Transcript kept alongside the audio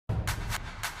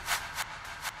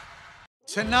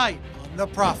Tonight on The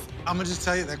Profit. I'm gonna just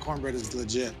tell you that cornbread is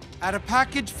legit. At a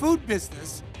packaged food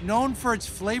business known for its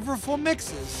flavorful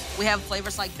mixes, We have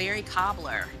flavors like berry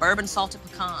cobbler, bourbon salted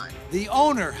pecan. the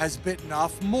owner has bitten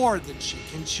off more than she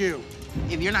can chew.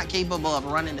 If you're not capable of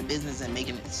running the business and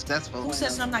making it successful... Who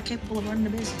says I'm not capable of running the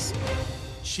business?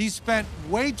 She spent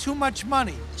way too much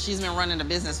money. She's been running the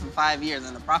business for 5 years,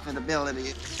 and the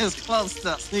profitability is close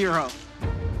to 0.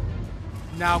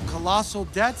 Now, colossal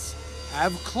debts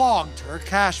have clogged her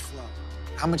cash flow.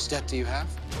 How much debt do you have?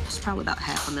 It's probably about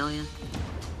 $500,000.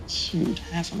 Shoot,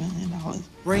 $500,000.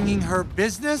 Bringing her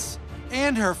business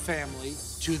and her family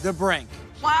to the brink.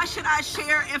 Why should I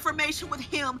share information with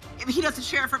him if he doesn't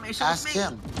share information Ask with me?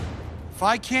 him. If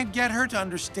I can't get her to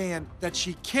understand that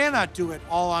she cannot do it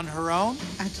all on her own,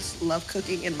 I just love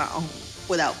cooking in my own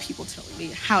without people telling me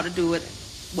how to do it and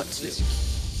what to do.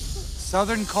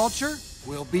 Southern culture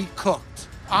will be cooked.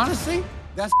 Honestly,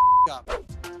 that's up.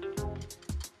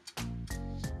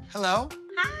 Hello?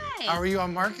 Hi. How are you?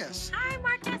 I'm Marcus. Hi,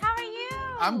 Marcus. How are you?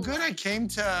 I'm good. I came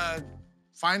to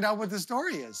find out what the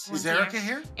story is. Is Here. Erica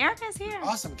here? Erica's here.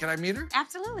 Awesome. Can I meet her?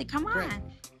 Absolutely. Come on. Great.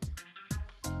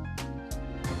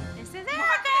 This is Erica.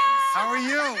 How are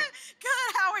you?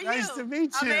 Good, how are you? Nice to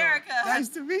meet you. I'm Erica. Nice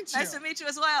to meet you. Nice to meet you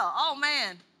as well. Oh,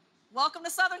 man. Welcome to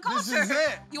Southern culture. This is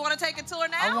it. You want to take a tour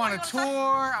now? I want You a wanna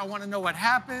tour. I want to know what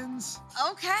happens.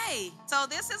 Okay, so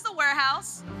this is the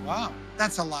warehouse. Wow,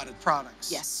 that's a lot of products.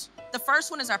 Yes. The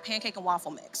first one is our pancake and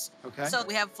waffle mix. Okay. So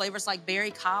we have flavors like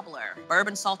berry cobbler,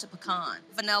 bourbon salted pecan,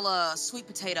 vanilla, sweet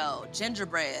potato,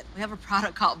 gingerbread. We have a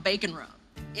product called bacon rum.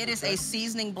 It is a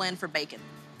seasoning blend for bacon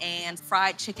and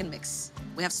fried chicken mix.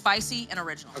 We have spicy and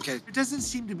original. Okay. There doesn't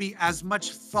seem to be as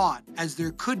much thought as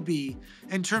there could be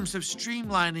in terms of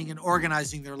streamlining and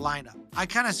organizing their lineup. I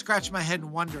kind of scratch my head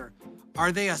and wonder,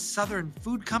 are they a Southern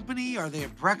food company? Are they a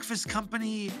breakfast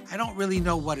company? I don't really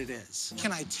know what it is.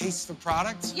 Can I taste the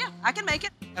product? Yeah, I can make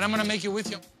it. And I'm gonna make it with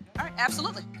you. All right,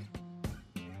 absolutely.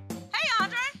 Hey,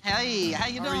 Andre. Hey, how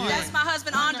you How are doing? you? That's my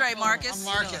husband, Andre, Wonderful. Marcus.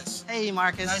 I'm Marcus. Hey,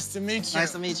 Marcus. Nice to meet you.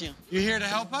 Nice to meet you. You here to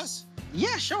help us?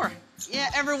 Yeah, sure. Yeah,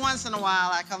 every once in a while,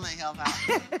 I come and help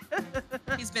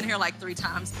out. He's been here like 3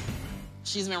 times.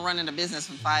 She's been running the business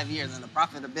for 5 years, and the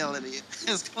profitability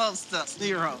is close to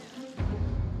 0.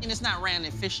 And it's not ran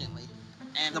efficiently.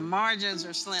 And the margins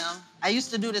are slim. I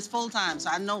used to do this full-time, so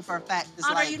I know for a fact it's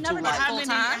Andre, like you never too did light.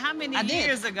 full-time? How many I did.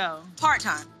 years ago?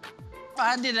 Part-time.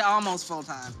 I did it almost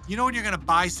full-time. You know when you're gonna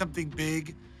buy something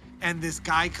big and this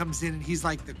guy comes in and he's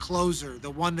like the closer, the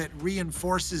one that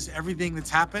reinforces everything that's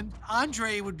happened?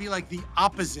 Andre would be like the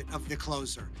opposite of the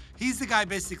closer. He's the guy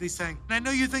basically saying, I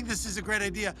know you think this is a great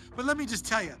idea, but let me just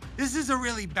tell you, this is a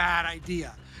really bad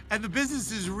idea. And the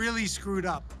business is really screwed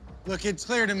up. Look, it's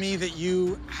clear to me that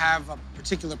you have a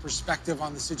particular perspective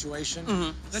on the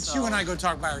situation. Let's you and I go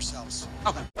talk by ourselves.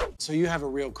 Okay. So you have a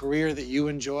real career that you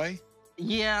enjoy?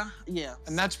 Yeah.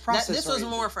 And that's process This was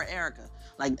oriented. more for Erica.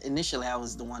 Like, initially, I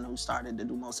was the one who started to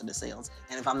do most of the sales.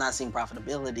 And if I'm not seeing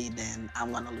profitability, then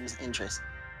I'm gonna lose interest.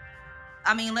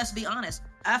 I mean, let's be honest.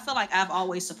 I feel like I've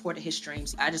always supported his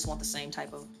dreams. I just want the same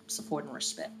type of support and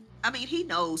respect. I mean, he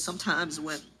knows sometimes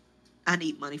when I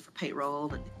need money for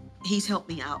payroll, and he's helped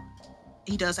me out.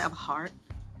 He does have a heart.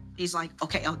 He's like,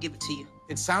 okay, I'll give it to you.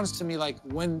 It sounds to me like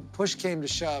when push came to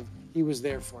shove, he was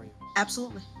there for you.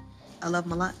 Absolutely. I love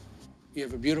him a lot. You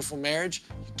have a beautiful marriage.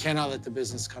 You cannot let the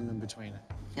business come in between it.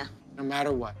 Yeah. No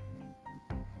matter what.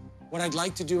 What I'd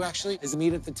like to do, actually, is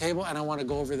meet at the table, and I want to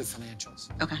go over the financials.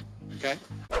 Okay. Okay?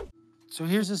 So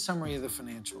here's a summary of the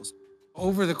financials.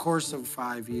 Over the course of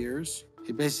 5 years,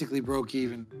 he basically broke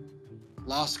even.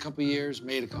 Lost a couple years,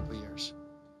 made a couple years.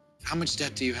 How much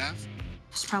debt do you have?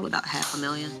 It's probably about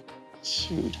 $500,000.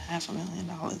 Shoot,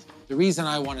 $500,000. The reason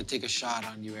I want to take a shot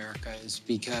on you, Erica, is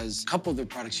because a couple of the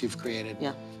products you've created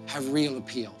have real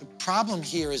appeal. The problem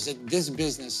here is that this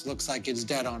business looks like it's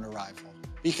dead on arrival.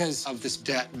 Because of this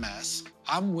debt mess,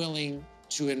 I'm willing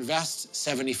to invest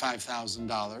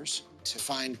 $75,000 to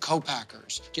find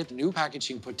co-packers, get the new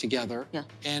packaging put together,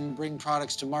 and bring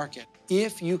products to market.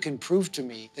 If you can prove to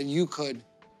me that you could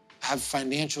have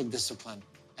financial discipline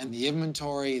and the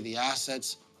inventory, the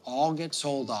assets, all get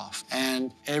sold off,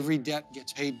 and every debt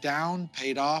gets paid down,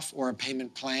 paid off, or a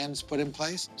payment plan's put in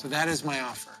place. So that is my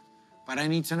offer. But I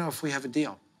need to know if we have a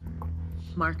deal.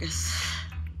 Marcus,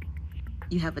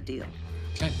 you have a deal.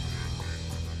 Okay.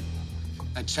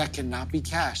 That check cannot be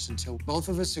cashed until both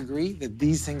of us agree that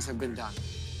these things have been done.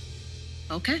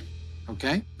 Okay.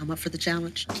 Okay? I'm up for the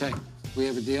challenge. Okay. We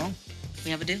have a deal? We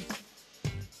have a deal.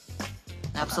 We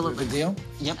Absolutely. have a deal?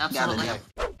 Yep, Absolutely. got it.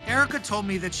 Erica told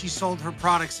me that she sold her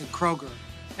products at Kroger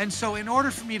And so in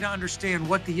order for me to understand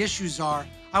what the issues are,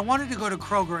 I wanted to go to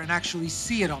Kroger and actually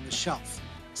see it on the shelf,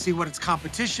 see what its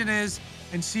competition is,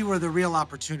 and see where the real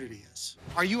opportunity is.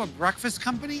 Are you a breakfast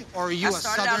company or are you a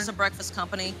started out as a breakfast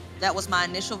company. That was my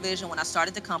initial vision when I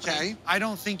started the company. Okay, I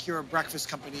don't think you're a breakfast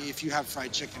company if you have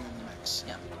fried chicken in the mix.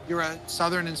 Yeah. You're a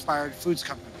Southern-inspired foods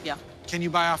company. Yeah. Can you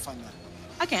buy off on that?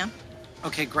 I can.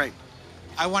 Okay, great.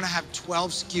 I want to have 12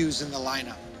 SKUs in the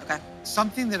lineup. Okay.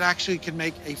 Something that actually can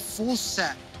make a full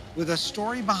set with a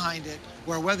story behind it,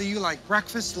 where whether you like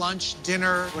breakfast, lunch,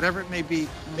 dinner, whatever it may be,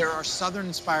 there are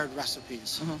Southern-inspired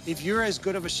recipes. If you're as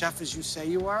good of a chef as you say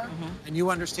you are, and you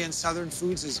understand Southern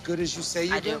foods as good as you say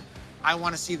you do, I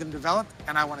want to see them develop,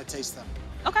 and I want to taste them.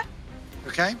 Okay.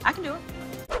 Okay? I can do it.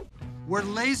 We're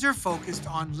laser focused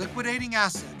on liquidating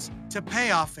assets to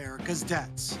pay off Erica's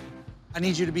debts. I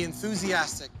need you to be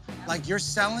enthusiastic, like you're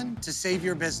selling to save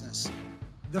your business.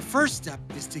 The first step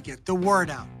is to get the word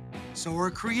out. So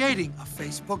we're creating a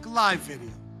Facebook Live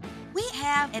video. We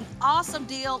have an awesome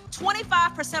deal,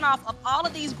 25% off of all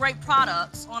of these great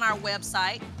products on our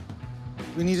website.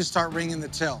 We need to start ringing the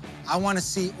till. I want to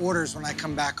see orders when I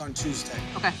come back on Tuesday.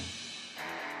 Okay.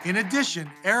 In addition,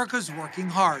 Erica's working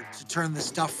hard to turn the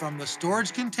stuff from the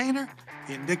storage container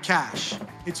into cash.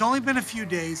 It's only been a few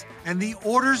days, and the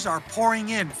orders are pouring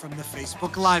in from the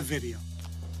Facebook Live video.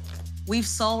 We've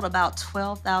sold about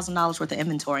 $12,000 worth of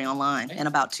inventory online in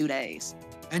about 2 days.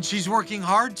 And she's working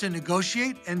hard to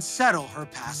negotiate and settle her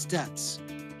past debts.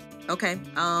 Okay,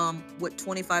 would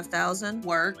 $25,000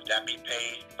 work? Would that be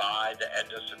paid by the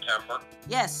end of September?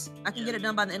 Yes, I can get it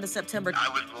done by the end of September. I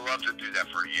would love to do that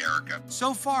for you, Erica.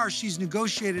 So far, she's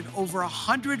negotiated over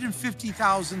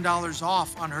 $150,000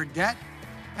 off on her debt,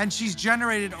 and she's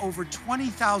generated over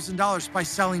 $20,000 by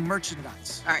selling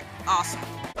merchandise. All right, awesome.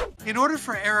 In order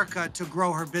for Erica to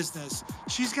grow her business,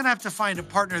 she's gonna have to find a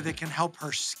partner that can help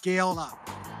her scale up,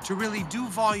 to really do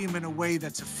volume in a way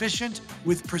that's efficient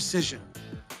with precision.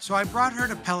 So I brought her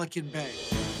to Pelican Bay.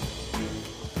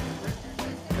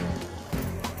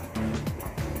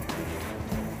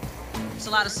 There's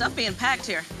a lot of stuff being packed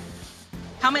here.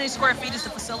 How many square feet is the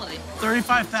facility?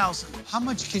 35,000. How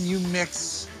much can you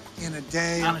mix in a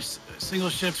day? On a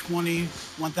single shift,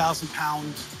 21,000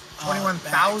 pounds.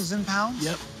 21,000 pounds?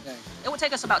 Yep. Okay. It would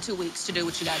take us about 2 weeks to do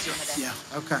what you guys do in a day. Yeah.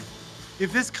 Okay.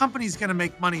 If this company's gonna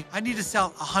make money, I need to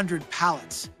sell 100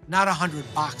 pallets, not 100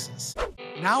 boxes.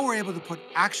 Now we're able to put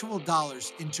actual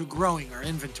dollars into growing our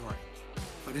inventory.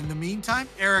 But in the meantime,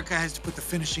 Erica has to put the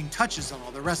finishing touches on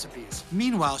all the recipes.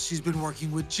 Meanwhile, she's been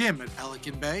working with Jim at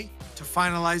Pelican Bay to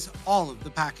finalize all of the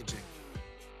packaging.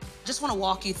 Just want to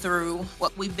walk you through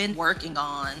what we've been working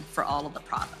on for all of the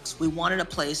products. We wanted a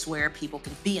place where people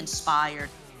can be inspired.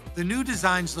 The new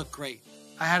designs look great.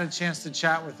 I had a chance to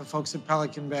chat with the folks at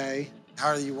Pelican Bay. How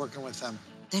are you working with them?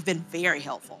 They've been very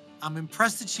helpful. I'm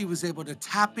impressed that she was able to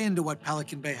tap into what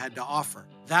Pelican Bay had to offer.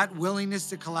 That willingness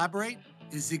to collaborate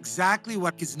is exactly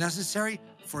what is necessary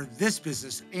for this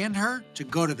business and her to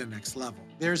go to the next level.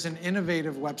 There's an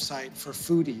innovative website for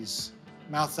foodies,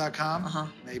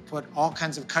 mouth.com. They put all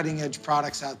kinds of cutting-edge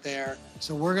products out there.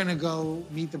 So we're gonna go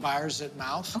meet the buyers at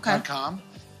mouth.com,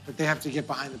 but they have to get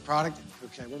behind the product.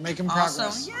 Okay, we're making progress.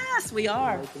 Awesome. Yes, we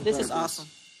are. This is awesome.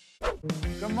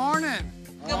 Good morning.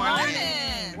 Good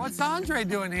morning. What's Andre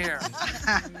doing here?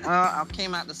 Well, I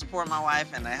came out to support my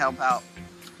wife and to help out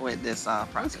with this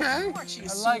process. Okay. Aren't you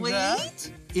I like sweet?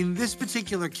 that. In this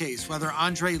particular case, whether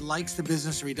Andre likes the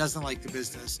business or he doesn't like the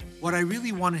business, what I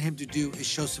really wanted him to do is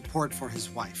show support for his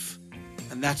wife.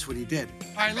 And that's what he did.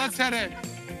 All right, let's head in.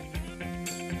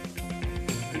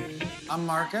 I'm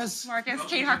Marcus. Marcus,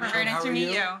 Kate Harper, very nice to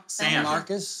meet you. Sam.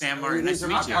 Marcus. Sam Martin, nice These to are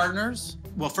meet my you. partners.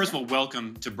 Well, first of all,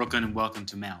 welcome to Brooklyn and welcome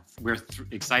to Mouth. We're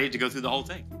excited to go through the whole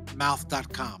thing.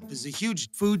 Mouth.com is a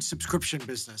huge food subscription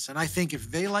business. And I think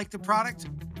if they like the product,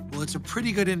 well, it's a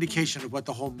pretty good indication of what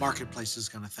the whole marketplace is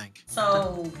gonna think.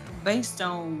 So, based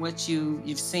on what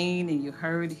you've seen and you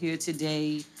heard here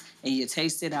today, and you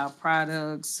tasted our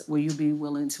products, will you be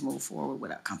willing to move forward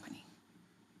with our company?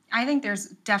 I think there's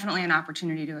definitely an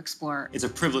opportunity to explore. It's a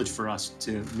privilege for us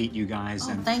to meet you guys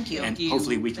and thank you. and Thank you.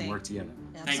 hopefully we can work together.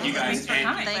 Thank you guys. Thanks for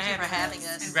coming. Thank you for having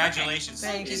us. Congratulations.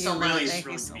 Thank you It's so really much. Thank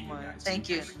thrilled you to so meet much. guys. Thank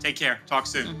you. Take care. Talk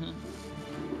soon.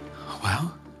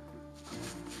 Well,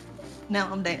 Now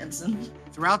I'm dancing.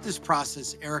 Throughout this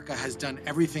process, Erica has done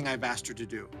everything I've asked her to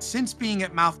do. Since being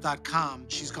at Mouth.com,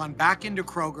 she's gone back into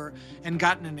Kroger and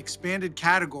gotten an expanded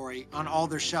category on all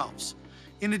their shelves.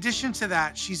 In addition to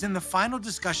that, she's in the final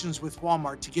discussions with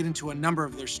Walmart to get into a number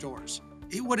of their stores.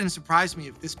 It wouldn't surprise me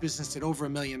if this business did over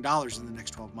 $1 million in the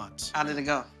next 12 months. How did it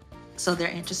go? So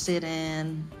they're interested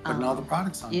in putting all the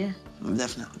products on. Yeah. I'm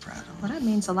definitely proud of Well, that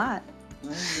means a lot.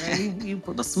 You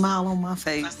put a smile on my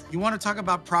face. You want to talk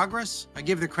about progress? I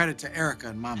give the credit to Erica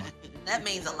and Mama. That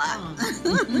means a lot.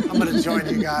 I'm gonna join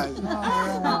you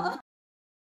guys.